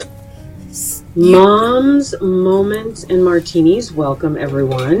Moms, Moments, and Martinis. Welcome,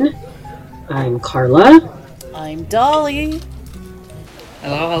 everyone. I'm Carla. I'm Dolly.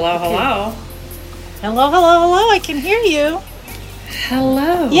 Hello, hello, hello. Hello, hello, hello. I can hear you.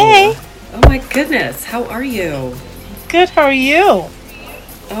 Hello. Yay. Oh my goodness. How are you? Good. How are you?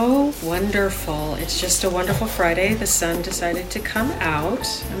 Oh, wonderful. It's just a wonderful Friday. The sun decided to come out.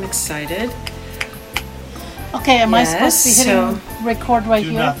 I'm excited. Okay, am I supposed to be hitting record right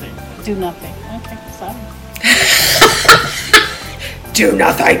Do here? nothing. Do nothing. Okay, sorry. Do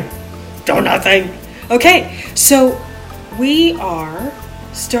nothing. Do nothing. Okay, so we are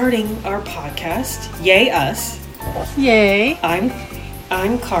starting our podcast. Yay, us. Yay.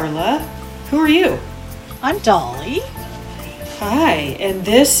 I'm Carla. Who are you? I'm Dolly. Hi, and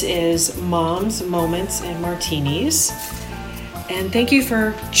this is Moms, Moments, and Martinis. And thank you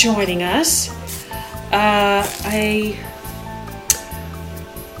for joining us.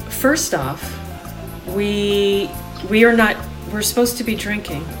 First off, we're supposed to be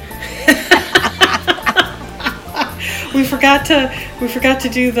drinking. we forgot to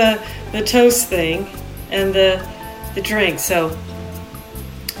do the toast thing and the drink. So,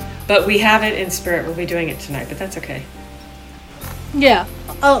 but we have it in spirit. We'll be doing it tonight, but that's okay. Yeah.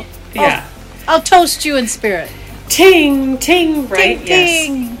 I'll toast you in spirit. Ting, ting, right? Ting, yes.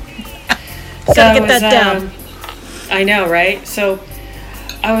 ting. Gotta get that down. I know, right? So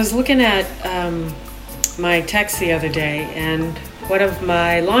I was looking at my text the other day, and one of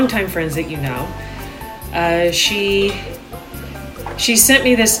my longtime friends that you know, she sent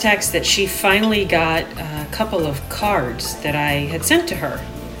me this text that she finally got a couple of cards that I had sent to her.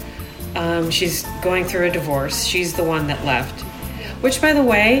 She's going through a divorce. She's the one that left. Which, by the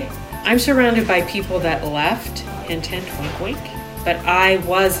way, I'm surrounded by people that left, hint, hint, wink, wink, but I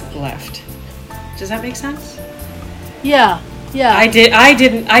was left. Does that make sense? Yeah. I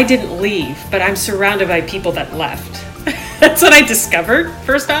didn't leave, but I'm surrounded by people that left. That's what I discovered,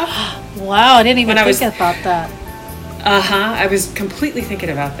 first off. Wow, I didn't even think about that. I was completely thinking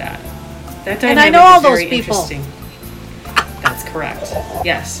about that. That dynamic and I know all is very those people. Interesting. That's correct.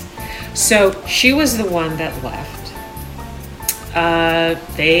 Yes. So she was the one that left.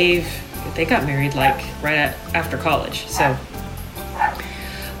 They got married like right after college. So,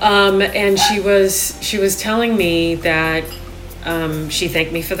 and she was telling me that she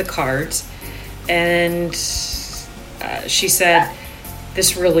thanked me for the cards, and she said,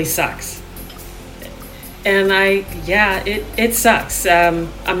 "This really sucks." And it sucks. I'm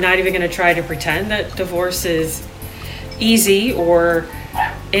not even going to try to pretend that divorce is easy or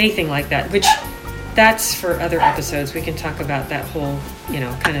anything like that, which that's for other episodes. We can talk about that whole,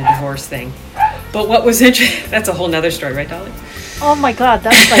 kind of divorce thing. But what was interesting, that's a whole nother story, right, Dolly? Oh my God,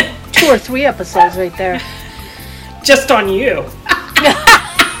 that's like 2 or 3 episodes right there. Just on you.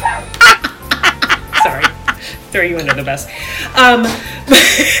 Sorry, throw you under the bus.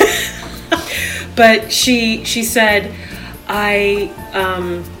 But she said, I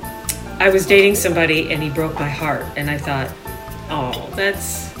was dating somebody and he broke my heart, and I thought, oh,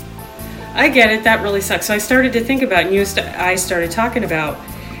 I get it. That really sucks. So I started to think about, I started talking about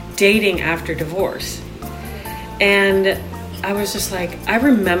dating after divorce. And I was just like, I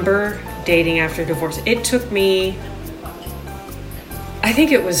remember dating after divorce. It took me, I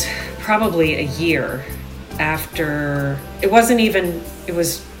think it was probably a year after. It was,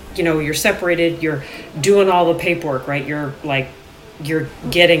 you're separated, you're doing all the paperwork, right? You're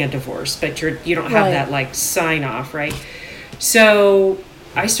getting a divorce, but you don't have that like sign off, right? So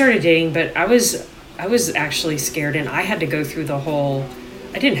I started dating, but I was actually scared, and I had to go through the whole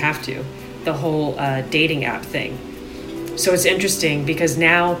dating app thing. So it's interesting because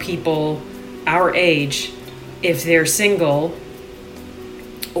now people our age, if they're single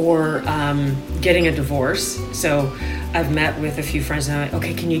or getting a divorce, so I've met with a few friends and I'm like,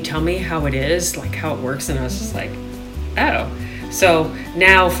 okay, can you tell me how it is, like how it works? And I was just like, oh. So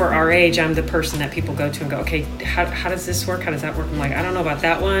now for our age, I'm the person that people go to and go, okay, how does this work? How does that work? I'm like, I don't know about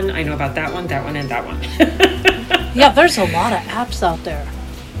that one. I know about that one, and that one. Yeah, there's a lot of apps out there.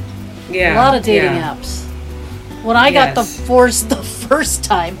 Yeah. A lot of dating apps. When I got divorced the first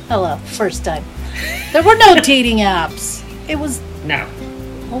time, there were no dating apps. It was... No.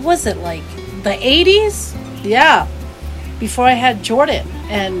 What was it, like the 80s? Yeah. Before I had Jordan.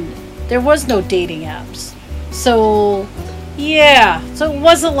 And there was no dating apps. So... yeah, so it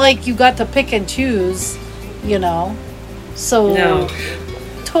wasn't like you got to pick and choose, So no,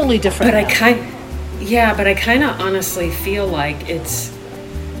 totally different. But I kind of honestly feel like it's,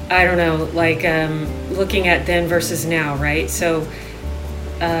 I don't know, like looking at then versus now, right? So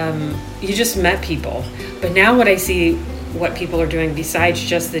you just met people, but now what I see what people are doing besides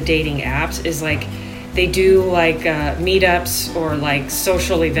just the dating apps is like they do like meetups or like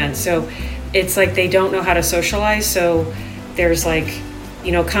social events. So it's like they don't know how to socialize. So there's like,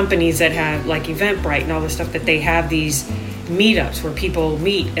 you know, companies that have like Eventbrite and all this stuff that they have these meetups where people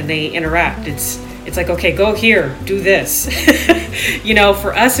meet and they interact. It's like, okay, go here, do this. You know,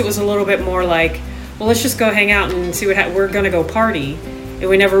 for us, it was a little bit more like, well, let's just go hang out and see we're going to go party. And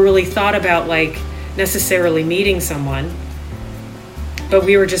we never really thought about like necessarily meeting someone, but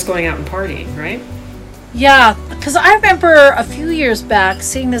we were just going out and partying, right? Yeah, because I remember a few years back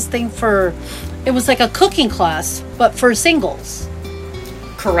seeing this thing it was like a cooking class, but for singles.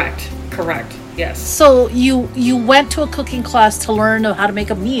 Correct, yes. So you went to a cooking class to learn how to make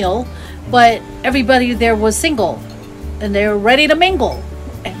a meal, but everybody there was single, and they were ready to mingle.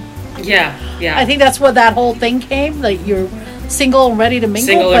 Yeah. I think that's where that whole thing came, like you're single and ready to mingle.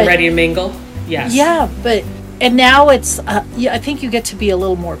 Single and ready to mingle, yes. Yeah, and now it's, I think you get to be a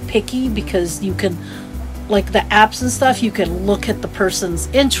little more picky because you can, like the apps and stuff, you can look at the person's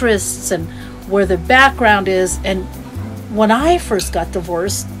interests and where their background is. And when I first got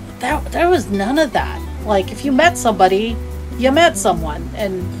divorced, there was none of that. Like if you met somebody, you met someone,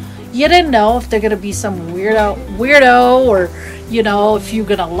 and you didn't know if they're going to be some weirdo or, you know, if you're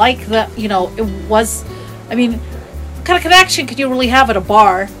going to like that, you know, what kind of connection could you really have at a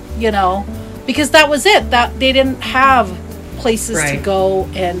bar, you know, because that was it, that they didn't have places to go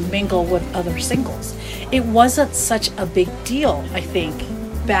and mingle with other singles. It wasn't such a big deal, I think,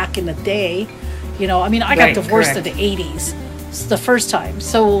 back in the day. You know, I mean, I got divorced in the 80s. It's the first time.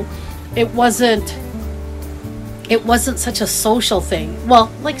 So it wasn't such a social thing.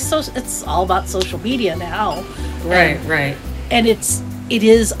 Well, like, it's all about social media now. Right. And it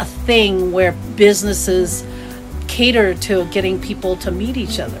is a thing where businesses cater to getting people to meet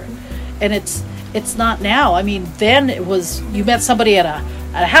each other. And it's not now. I mean, then it was, you met somebody at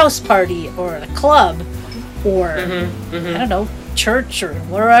a house party or at a club or I don't know, church or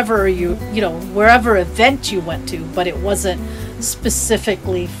wherever wherever event you went to, but it wasn't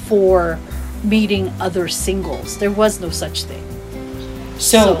specifically for meeting other singles. There was no such thing.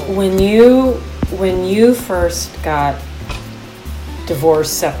 So when you first got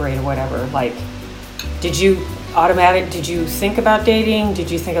divorced, separated, whatever, like, did you think about dating? Did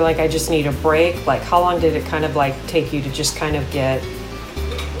you think of like, I just need a break? Like, how long did it kind of like take you to just kind of get,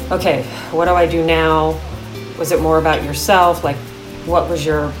 okay, what do I do now? Was it more about yourself? Like, what was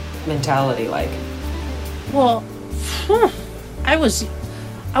your mentality like? Well, I was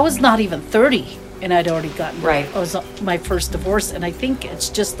not even 30 and I'd already gotten, I was my first divorce. And I think it's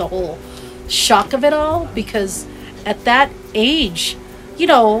just the whole shock of it all, because at that age, you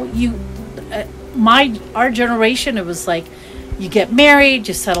know, our generation, it was like, you get married,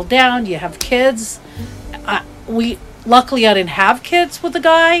 you settle down, you have kids. Luckily I didn't have kids with a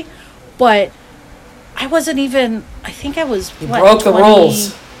guy, but I wasn't even, I think I was, broke the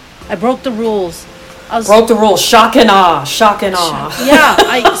rules. I broke the rules. Broke the rules. Shock and awe. Yeah.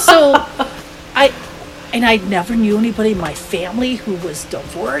 I never knew anybody in my family who was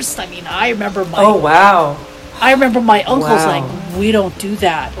divorced. I mean, I remember my uncle's like, we don't do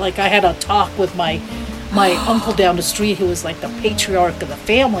that. Like, I had a talk with my uncle down the street who was like the patriarch of the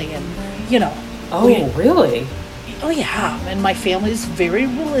family, and, you know. Really? Oh, yeah. And my family is very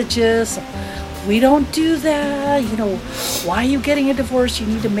religious. We don't do that. You know, why are you getting a divorce? You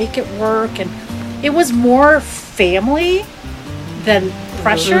need to make it work. And it was more family than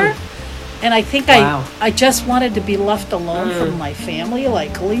pressure. And I think I just wanted to be left alone from my family.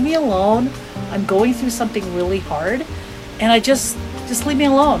 Like, leave me alone. I'm going through something really hard. And I just leave me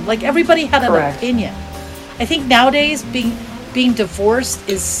alone. Like, everybody had an opinion. I think nowadays being divorced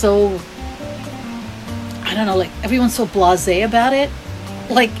is so, I don't know, like, everyone's so blasé about it.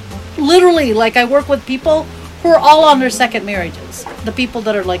 Like, literally, like, I work with people who are all on their second marriages. The people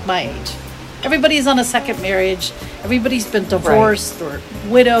that are like my age. Everybody's on a second marriage. Everybody's been divorced or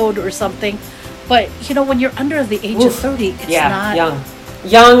widowed or something. But, you know, when you're under the age of 30, it's not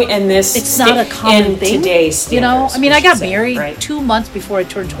young in this. It's not a common thing. Today's standards, you know, I mean, I got married 2 months before I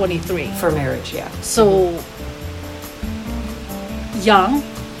turned 23 for marriage. Yeah. So young.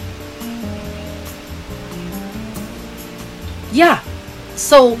 Yeah.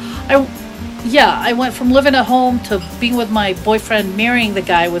 So I went from living at home to being with my boyfriend, marrying the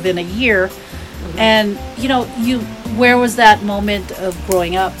guy within a year. And, you know, where was that moment of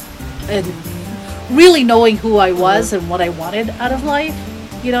growing up and really knowing who I was and what I wanted out of life?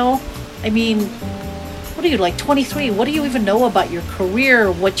 You know, I mean, what are you, like 23? What do you even know about your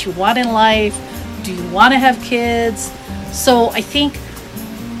career? What you want in life? Do you want to have kids? So I think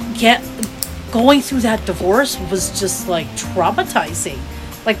going through that divorce was just like traumatizing.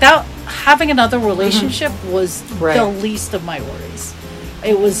 Like that, having another relationship was the least of my worries.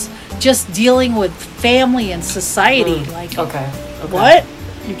 It was just dealing with family and society. Like, what?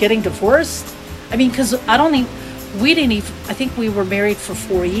 You're getting divorced? I mean, because we didn't even, I think we were married for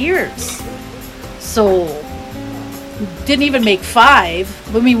 4 years. So, didn't even make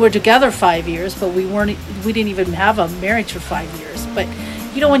 5. When we were together 5 years, but we didn't even have a marriage for 5 years. But,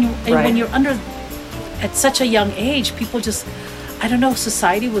 when you're under, at such a young age, people just, I don't know,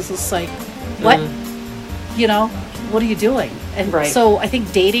 society was just like, what? What are you doing? And so I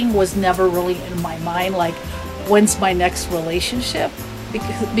think dating was never really in my mind, like, when's my next relationship?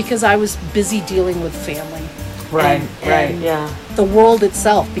 Because I was busy dealing with family. And the world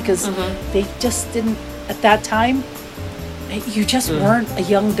itself, because they just didn't, at that time, you just weren't a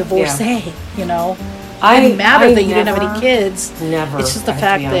young divorcee, It didn't matter that you didn't have any kids. Never. It's just the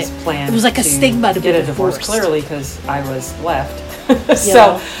fact that it was like a stigma to get be a divorce, divorced. clearly, because I was left.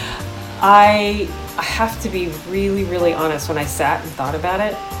 So I have to be really, really honest. When I sat and thought about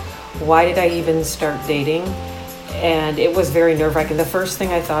it, why did I even start dating? And it was very nerve-wracking. The first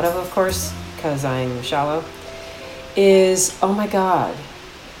thing I thought of course, because I'm shallow, is, oh my God,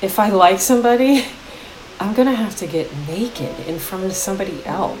 if I like somebody, I'm going to have to get naked in front of somebody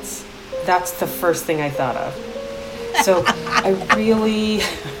else. That's the first thing I thought of. So I really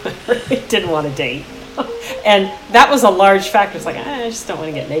didn't want to date. And that was a large factor. It's like, I just don't want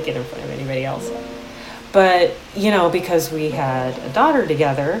to get naked in front of anybody else. But, because we had a daughter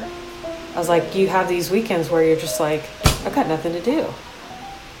together, I was like, you have these weekends where you're just like, I've got nothing to do.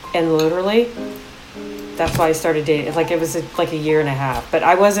 And literally, that's why I started dating. Like, it was like a year and a half. But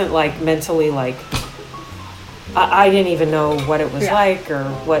I wasn't like mentally like, I didn't even know what it was like or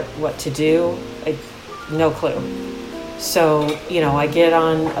what to do. No clue. So, I get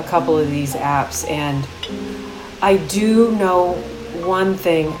on a couple of these apps, and I do know one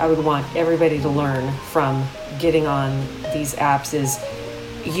thing I would want everybody to learn from getting on these apps is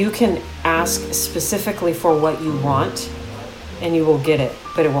you can ask specifically for what you want and you will get it,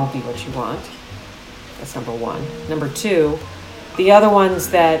 but it won't be what you want. That's number 1. Number 2, the other ones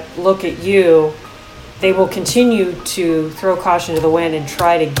that look at you, they will continue to throw caution to the wind and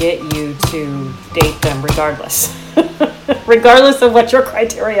try to get you to date them regardless. Regardless of what your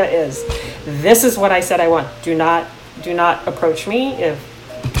criteria is. This is what I said I want. Do not approach me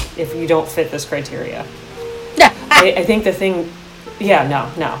if you don't fit this criteria. I think the thing,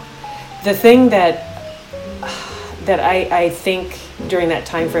 no. The thing that I think during that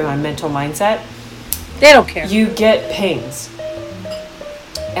time frame on mental mindset, they don't care. You get pings.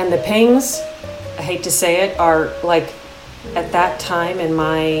 And the pings, I hate to say it, are like at that time in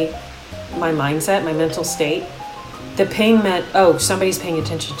my mindset, my mental state, the ping meant, oh, somebody's paying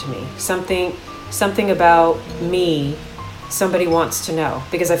attention to me. Something about me, somebody wants to know,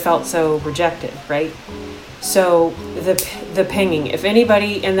 because I felt so rejected, right? So the pinging, if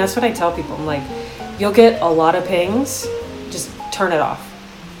anybody, and that's what I tell people, I'm like, you'll get a lot of pings, just turn it off,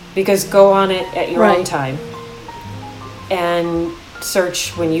 because go on it at your own time and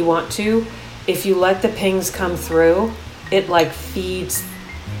search when you want to. If you let the pings come through, it like feeds,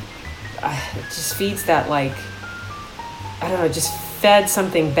 it just feeds that, like, I don't know, just fed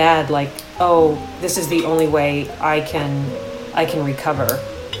something bad, like, oh, this is the only way I can recover.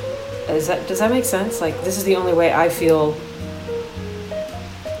 Does that make sense? Like, this is the only way I feel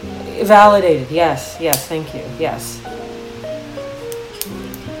validated. Yes, thank you. Yes.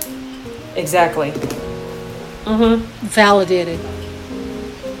 Exactly. Validated.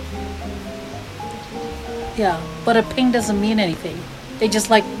 Yeah, but a ping doesn't mean anything. They just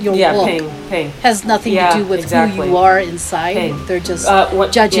like your look. Ping. Has nothing to do with who you are inside. Ping. They're just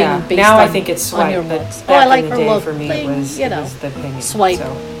judging based now on, I think it's swipe, on your but looks. back I like in the her day look. for me Ping, it was the pinging. Swipe.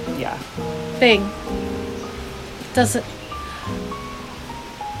 So, yeah. Ping. Doesn't.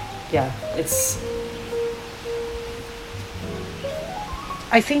 Yeah, it's.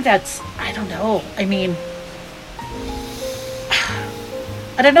 I think that's, I don't know. I mean,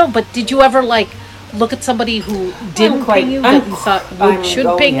 I don't know, but did you ever like look at somebody who didn't ping you that you thought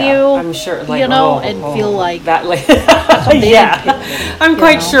should ping you? I'm sure, like, and feel like that. Like, yeah, I'm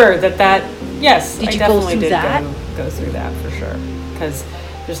quite sure that. Yes, did I you definitely go through did that? Go through that for sure. Because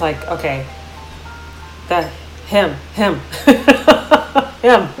there's like, okay, that him, him,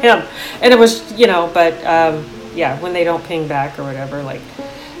 and it was, but when they don't ping back or whatever, like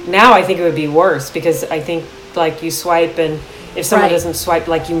now I think it would be worse, because I think like you swipe, and if someone doesn't swipe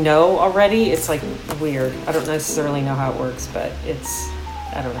like already, it's like weird. I don't necessarily know how it works, but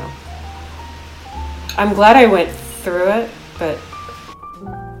I don't know. I'm glad I went through it, but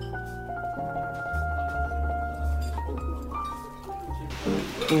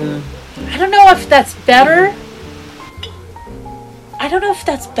I don't know if that's better. I don't know if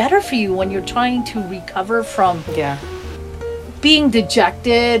that's better for you when you're trying to recover from being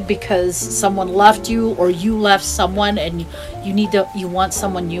dejected because someone left you or you left someone and you want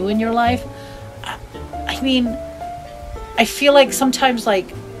someone new in your life. I mean, I feel like sometimes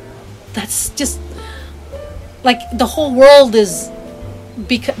like that's just like the whole world is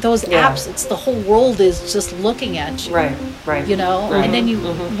because those apps, it's the whole world is just looking at you. Right. You know, and then you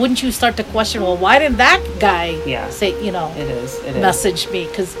wouldn't you start to question, well, why didn't that guy say, it is message me?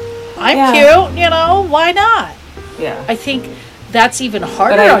 Because I'm cute, you know, why not? Yeah. I think that's even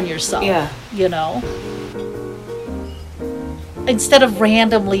harder on yourself. You know, instead of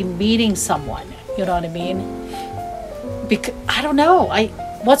randomly meeting someone, you know what I mean? Because I don't know.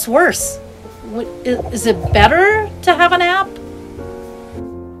 What's worse? Is it better to have an app?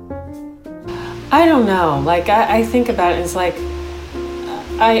 I don't know. Like, I think about it, and it's like,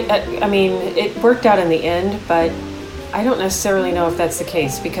 I mean, it worked out in the end, but I don't necessarily know if that's the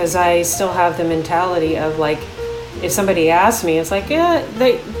case, because I still have the mentality of, like, if somebody asks me, it's like, yeah,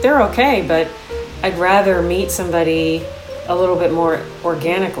 they're okay, but I'd rather meet somebody a little bit more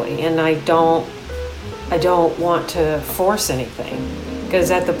organically, and I don't want to force anything, because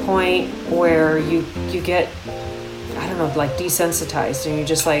at the point where you get, I don't know, like desensitized, and you're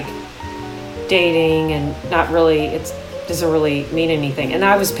just like dating and not really, it doesn't really mean anything. And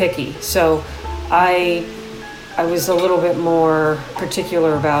I was picky, so I was a little bit more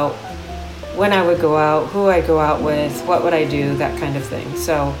particular about when I would go out, who I'd go out with, what would I do, that kind of thing.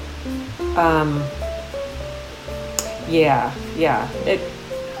 So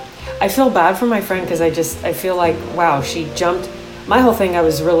I feel bad for my friend, because I feel like, wow, she jumped. My whole thing, I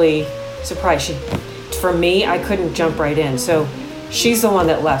was really surprised. For me, I couldn't jump right in. So she's the one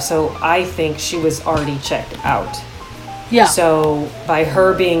that left. So I think she was already checked out. Yeah. So by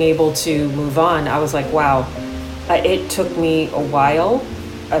her being able to move on, I was like, wow, it took me a while.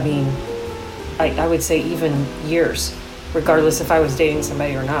 I mean, I would say even years, regardless if I was dating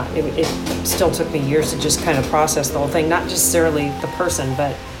somebody or not. It still took me years to just kind of process the whole thing. Not necessarily the person,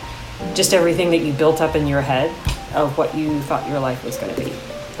 but just everything that you built up in your head of what you thought your life was going to be.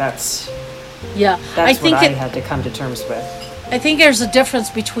 That's what I had to come to terms with. I think there's a difference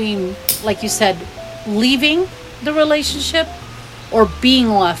between, like you said, leaving the relationship or being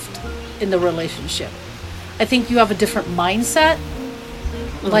left in the relationship. I think you have a different mindset.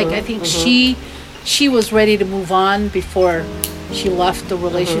 Like, I think she was ready to move on before she left the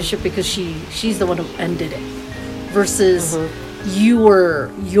relationship, because she's the one who ended it. Versus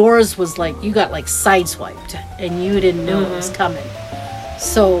yours was like, you got like sideswiped and you didn't know it was coming.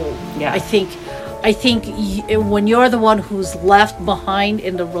 So I think when you're the one who's left behind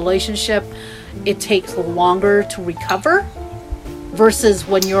in the relationship, it takes longer to recover versus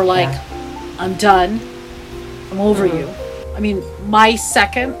when you're like, I'm done, I'm over you. I mean, my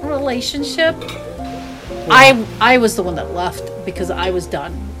second relationship, I was the one that left because I was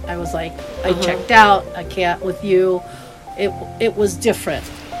done. I was like, I checked out, I can't with you. It was different.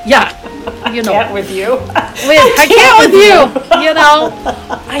 Yeah, you know. Can't with you. I can't with you. You know,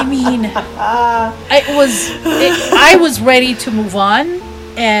 I mean, I was ready to move on,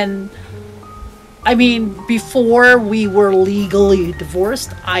 and I mean, before we were legally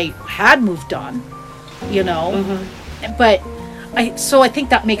divorced, I had moved on. You know, but I think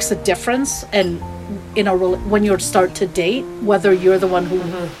that makes a difference, and when you start to date, whether you're the one who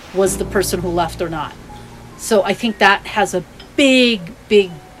was the person who left or not. So I think that has a big,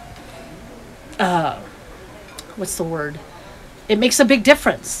 what's the word? It makes a big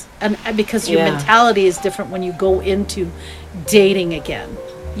difference. And because your mentality is different when you go into dating again,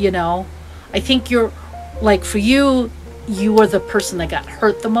 you know? I think you're, like for you were the person that got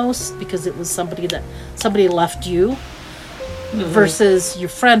hurt the most because it was somebody left you versus your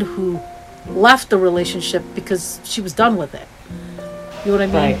friend who left the relationship because she was done with it. You know what I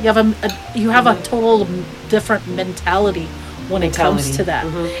mean? Right. You have a total different mentality when it comes to that.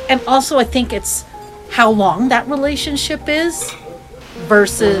 And also I think it's how long that relationship is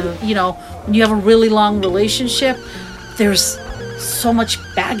versus, you know, when you have a really long relationship, there's so much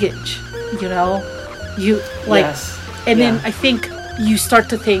baggage, you know? You like then I think you start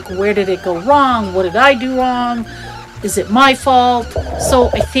to think, where did it go wrong? What did I do wrong? Is it my fault? So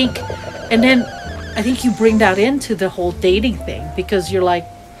I think you bring that into the whole dating thing, because you're like,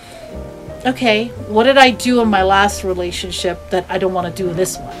 okay, what did I do in my last relationship that I don't want to do in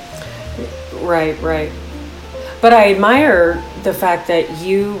this one? Right. But I admire the fact that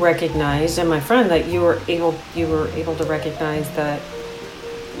you recognized, and my friend, that you were able to recognize that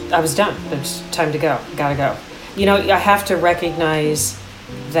I was done. It's time to go. Gotta go. You know, I have to recognize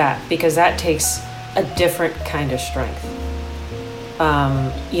that, because that takes a different kind of strength.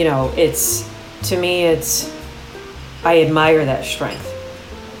 It's, to me, I admire that strength.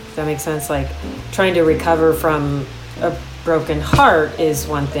 Does that make sense? Like, trying to recover from a broken heart is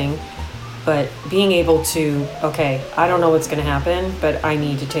one thing, but being able to, okay, I don't know what's going to happen, but I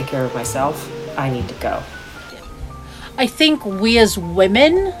need to take care of myself. I need to go. I think we as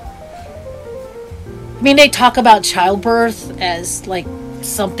women, I mean, they talk about childbirth as like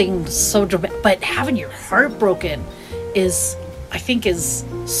something so dramatic, but having your heart broken is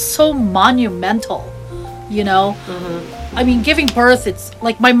so monumental, I mean, giving birth, it's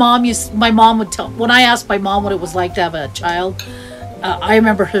like my mom would tell, when I asked my mom what it was like to have a child, I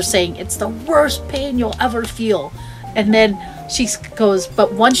remember her saying, it's the worst pain you'll ever feel. And then she goes,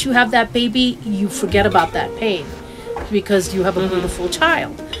 but once you have that baby, you forget about that pain because you have a beautiful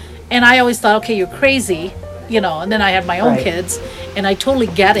child. And I always thought, okay, you're crazy, and then I had my own kids, and I totally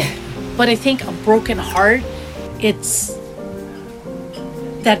get it. But I think a broken heart,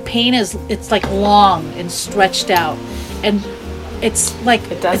 that pain it's like long and stretched out. And it's like,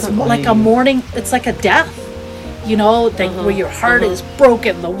 it's like a mourning, it's like a death, where your heart is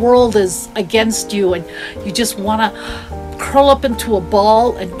broken, the world is against you, and you just want to curl up into a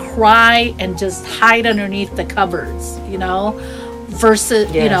ball and cry and just hide underneath the covers, versus,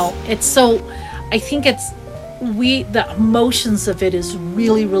 it's so, I think the emotions of it is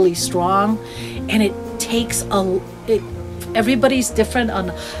really, really strong, and it takes everybody's different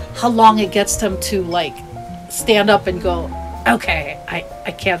on how long it gets them to like stand up and go, okay,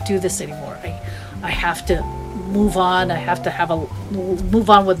 I can't do this anymore. I have to move on. I have to move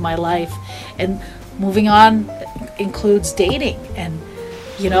on with my life. And moving on includes dating, and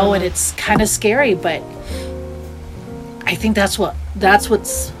and it's kind of scary, but I think that's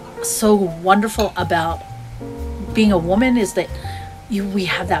what's so wonderful about being a woman, is that we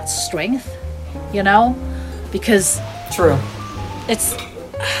have that strength, because true. It's,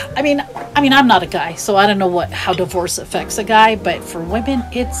 I mean, I'm not a guy, so I don't know how divorce affects a guy, but for women,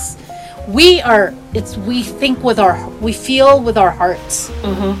 we feel with our hearts.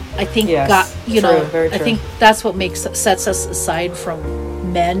 I think, yes. God, True, very true. I think that's what sets us aside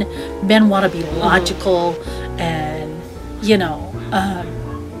from men. Men want to be logical, and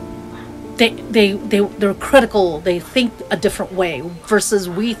they're critical. They think a different way versus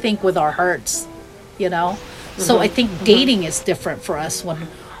we think with our hearts. So I think dating is different for us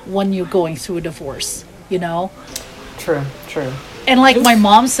when you're going through a divorce. True. And like my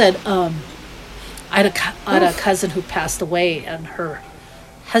mom said, I had a cousin who passed away, and her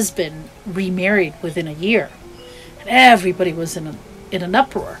husband remarried within a year, and everybody was in an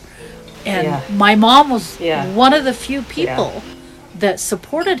uproar. And my mom was one of the few people that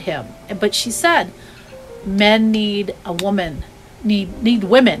supported him. But she said, men need women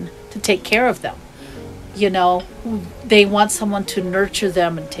to take care of them. They want someone to nurture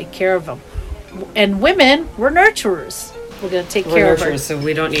them and take care of them. And women, we're nurturers. We're going to take care of ourselves. So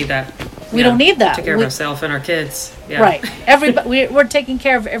we don't need that. We don't need that. Take care of ourselves and our kids. Yeah. Right. Everybody, we're taking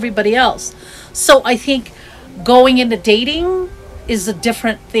care of everybody else. So I think going into dating is a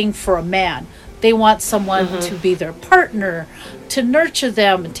different thing for a man. They want someone to be their partner, to nurture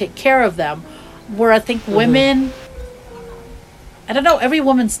them and take care of them. Where I think women, I don't know, every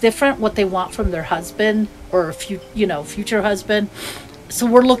woman's different what they want from their husband or future husband. So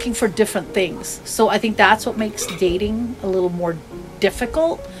we're looking for different things. So I think that's what makes dating a little more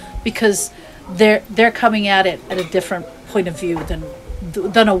difficult, because they're coming at it at a different point of view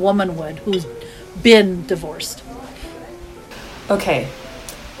than a woman would who's been divorced. Okay,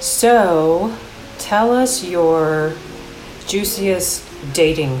 so tell us your juiciest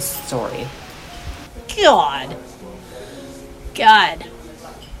dating story. God.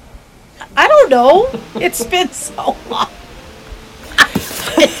 I don't know. It's been so long.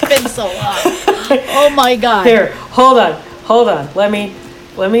 Oh my God. Here, hold on. Let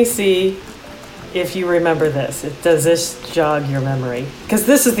me see if you remember this. Does this jog your memory? Because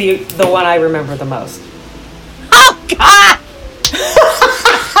this is the one I remember the most. Oh God.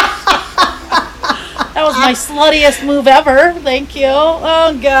 That was my sluttiest move ever. Thank you.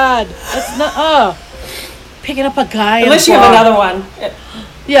 Oh God. That's not. Picking up a guy. Unless you have another one.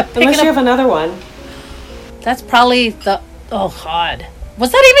 Yeah. Unless you have another one. That's probably the. Oh God.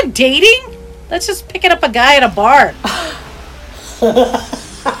 Was that even dating? That's just picking up a guy at a bar.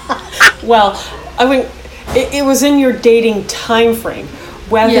 Well, I mean, it was in your dating time frame,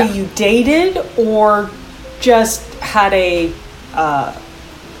 whether you dated or just had a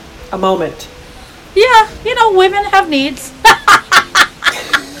moment. Yeah, women have needs.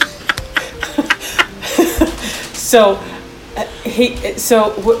 So,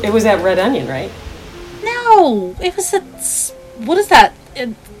 It was at Red Onion, right? No, it was a. What is that?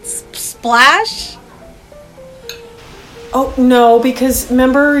 Splash? Oh no, because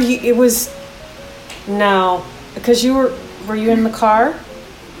remember it was. No, because you were you in the car?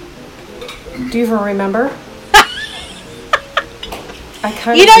 Do you even remember? I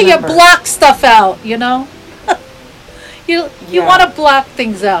kind of You remember. block stuff out. You know. You want to block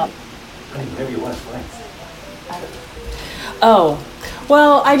things out. Maybe you want to play. Oh,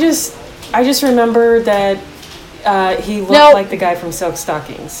 well, I just remember that he looked like the guy from Silk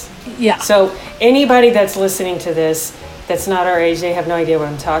Stockings. Yeah. So anybody that's listening to this that's not our age, they have no idea what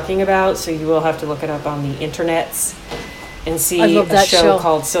I'm talking about. So you will have to look it up on the internets and see a show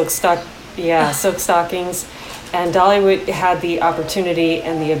called Silk Stockings. And Dolly had the opportunity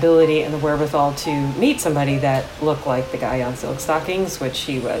and the ability and the wherewithal to meet somebody that looked like the guy on Silk Stockings, which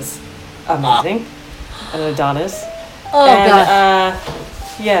he was amazing, an Adonis. Oh, and,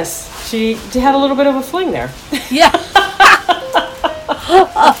 yes, she had a little bit of a fling there. Yeah.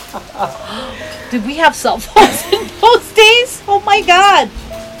 Did we have cell phones in those days? Oh my God.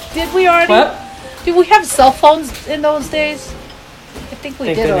 Did we already? What? Did we have cell phones in those days? I think we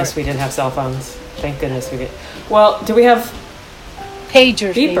did. Thank goodness we didn't have cell phones. Thank goodness we did. Well, do we have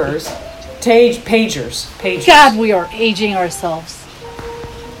pagers? Beepers. Pagers. God, we are aging ourselves.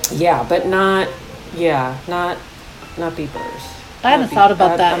 Yeah, but not beepers. I hadn't thought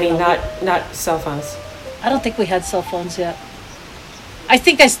about that. I mean, not cell phones. I don't think we had cell phones yet. I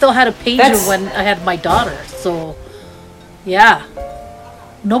think I still had a pager when I had my daughter. So, yeah.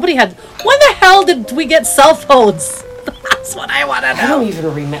 Nobody had. When the hell did we get cell phones? That's what I want to know. I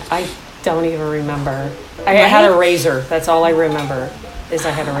don't even remember. I had a razor. That's all I remember. Is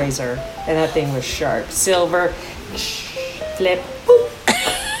I had a razor, and that thing was sharp, silver, flip, boop.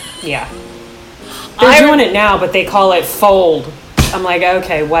 Yeah. They're doing it now, but they call it fold. I'm like,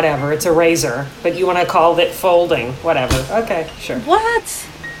 okay, whatever. It's a razor, but you want to call it folding, whatever. Okay, sure. What?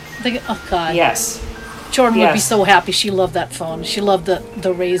 Oh God. Yes. Jordan would be so happy. She loved that phone. She loved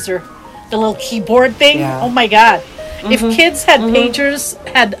the razor, the little keyboard thing. Yeah. Oh my God. Mm-hmm. If kids had pagers,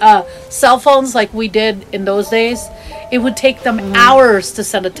 had cell phones like we did in those days, it would take them hours to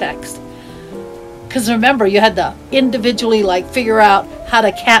send a text. Because remember, you had to individually figure out how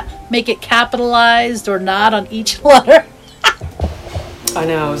to make it capitalized or not on each letter. I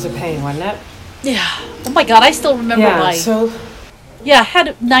know, it was a pain, wasn't it? Yeah. Oh my God, I still remember I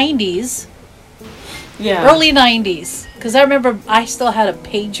had 90s. Yeah. Early 90s. Because I remember I still had a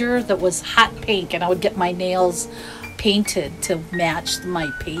pager that was hot pink, and I would get my nails painted to match my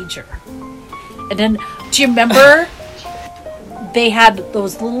pager. And then, do you remember they had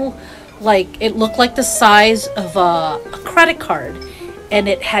those little, it looked like the size of a credit card, and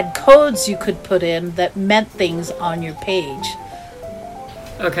it had codes you could put in that meant things on your page.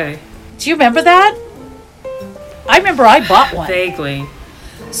 Okay. Do you remember that? I remember I bought one. Vaguely.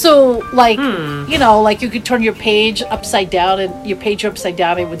 So, you could turn your page upside down, and your page upside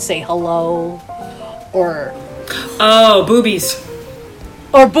down, it would say hello, or... Oh, boobies.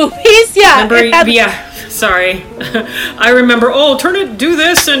 Or boobies, yeah. Remember, sorry. I remember, do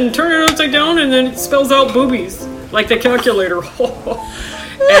this and turn it upside down, and then it spells out boobies, like the calculator.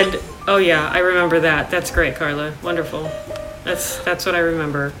 And, I remember that. That's great, Carla. Wonderful. That's what I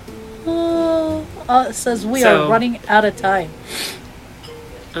remember. It says we are running out of time.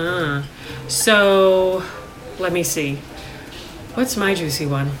 So, let me see. What's my juicy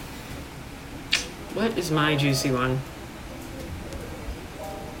one? What is my juicy one?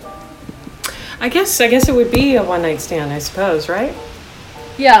 I guess it would be a one night stand, I suppose, right?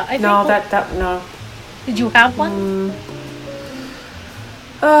 Yeah, I think. No. Did you have one?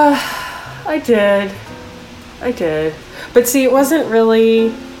 I did. But see, it wasn't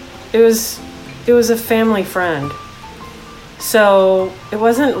really. It was a family friend. So it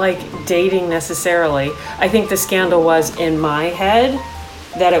wasn't like dating necessarily. I think the scandal was in my head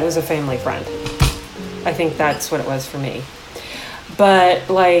that it was a family friend. I think that's what it was for me. But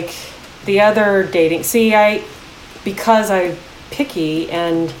the other dating, because I'm picky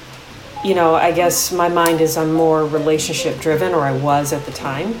and, I guess my mind is on more relationship driven, or I was at the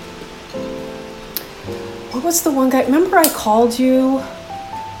time. What was the one guy? Remember I called you?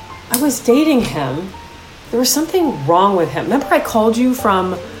 I was dating him. There was something wrong with him. Remember I called you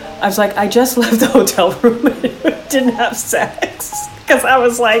I was like, I just left the hotel room and didn't have sex. Because I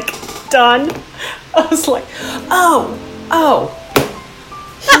was done. I was like,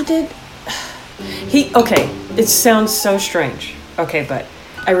 he did. Okay, it sounds so strange. Okay, but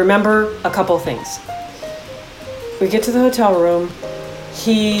I remember a couple things. We get to the hotel room.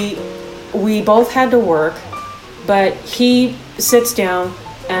 We both had to work. But he sits down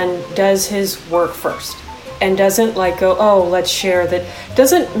and does his work first, and doesn't like go, oh, let's share that.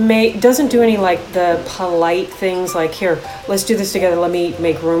 Doesn't do any like the polite things like, here, let's do this together. Let me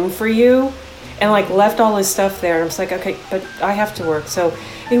make room for you, and like left all his stuff there. And I'm just like, okay, but I have to work. So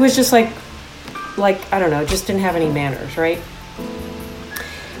it was just like I don't know, just didn't have any manners, right?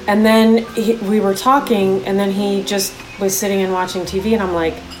 And then we were talking, and then he just was sitting and watching TV, and I'm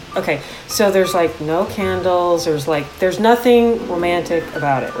like, okay, so there's like no candles, there's nothing romantic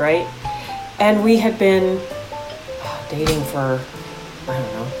about it, right? And we had been dating for, I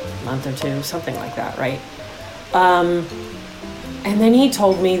don't know, a month or two, something like that, right? And then he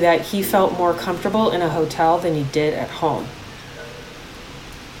told me that he felt more comfortable in a hotel than he did at home.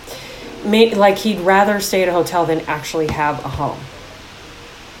 Like he'd rather stay at a hotel than actually have a home.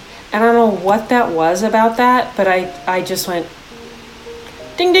 And I don't know what that was about that, but I just went,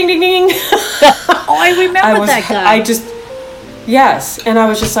 ding, ding, ding, ding. Oh, I remember that guy. Yes. And I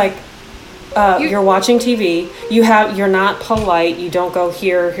was just like, you're watching TV. You're not polite. You don't go,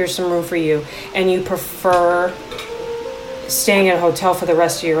 here's some room for you. And you prefer staying at a hotel for the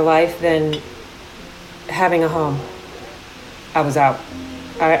rest of your life than having a home. I was out.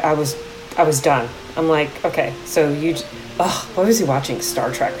 I was done. I'm like, okay, so what was he watching?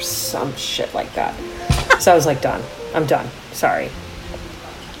 Star Trek or some shit like that. So I was like, done. I'm done. Sorry.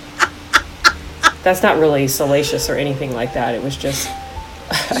 That's not really salacious or anything like that. It was just...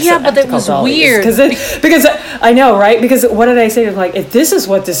 Yeah, but it was weird. Because I know, right? Because what did I say? Like, if this is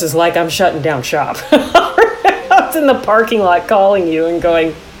what this is like, I'm shutting down shop. I was in the parking lot calling you and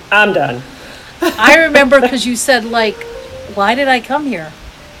going, I'm done. I remember because you said, like, why did I come here?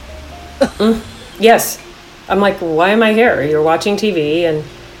 Yes. I'm like, why am I here? You're watching TV and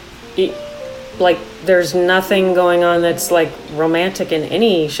like there's nothing going on that's like romantic in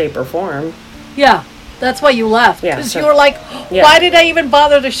any shape or form. Yeah, that's why you left. Yeah, because you were like, why did I even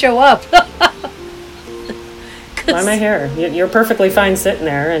bother to show up? Why am I here? You're perfectly fine sitting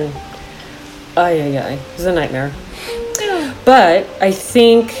there, and it was a nightmare. Yeah. But I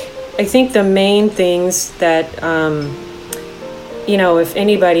think the main things that if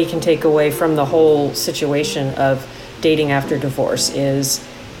anybody can take away from the whole situation of dating after divorce is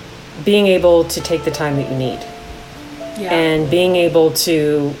being able to take the time that you need. Yeah. And being able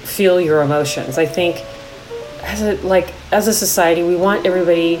to feel your emotions. I think as a society, we want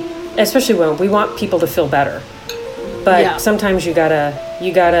everybody, especially women, we want people to feel better. But sometimes you gotta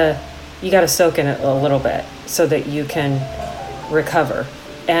soak in it a little bit so that you can recover.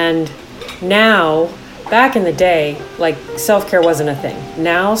 And now, back in the day, like self-care wasn't a thing.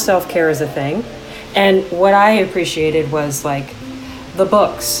 Now self-care is a thing. And what I appreciated was like the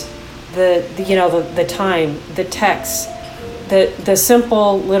books, the time, the texts, the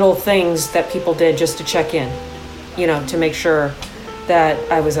simple little things that people did just to check in, to make sure that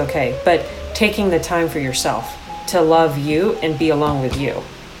I was okay. But taking the time for yourself to love you and be alone with you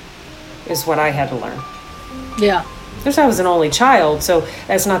is what I had to learn. Yeah. Because I was an only child, so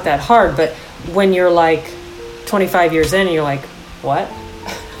that's not that hard. But when you're like 25 years in and you're like, what?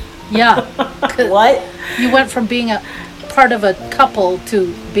 Yeah. What? You went from being a part of a couple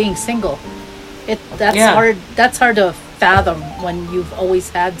to being single. That's hard. That's hard to fathom when you've always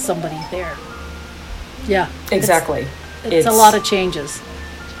had somebody there. Yeah. Exactly. It's a lot of changes.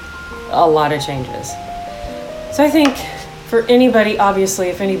 A lot of changes. So I think for anybody, obviously,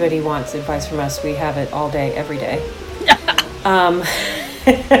 if anybody wants advice from us, we have it all day, every day.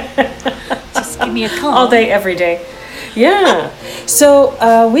 Just give me a call. All day, every day. Yeah.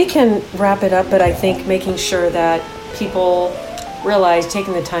 So we can wrap it up, but I think making sure that people realize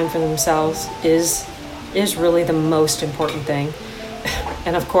taking the time for themselves is really the most important thing.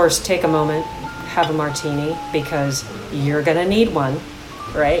 And of course, take a moment, have a martini, because you're going to need one,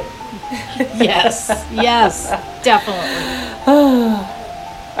 right? Yes, definitely.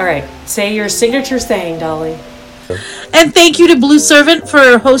 All right. Say your signature saying, Dolly. And thank you to Blue Servant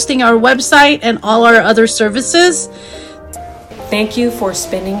for hosting our website and all our other services. Thank you for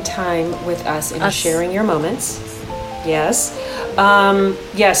spending time with us and sharing your moments. Yes.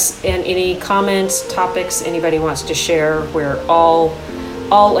 Yes. And any comments, topics anybody wants to share, we're all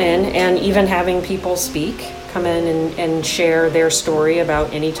in. And even having people come in and share their story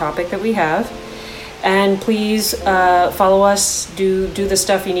about any topic that we have. And please follow us. Do the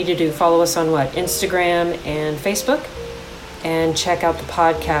stuff you need to do. Follow us on what? Instagram and Facebook. And check out the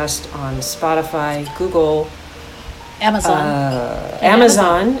podcast on Spotify, Google,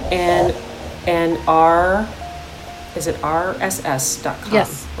 Amazon, and is it RSS.com?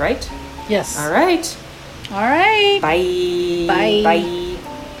 Yes. Right? Yes. All right. Bye. Bye. Bye. Bye.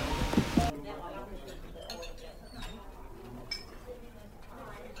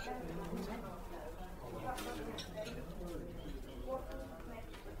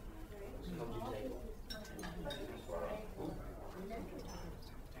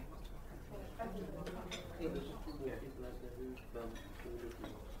 blood, the root, bump,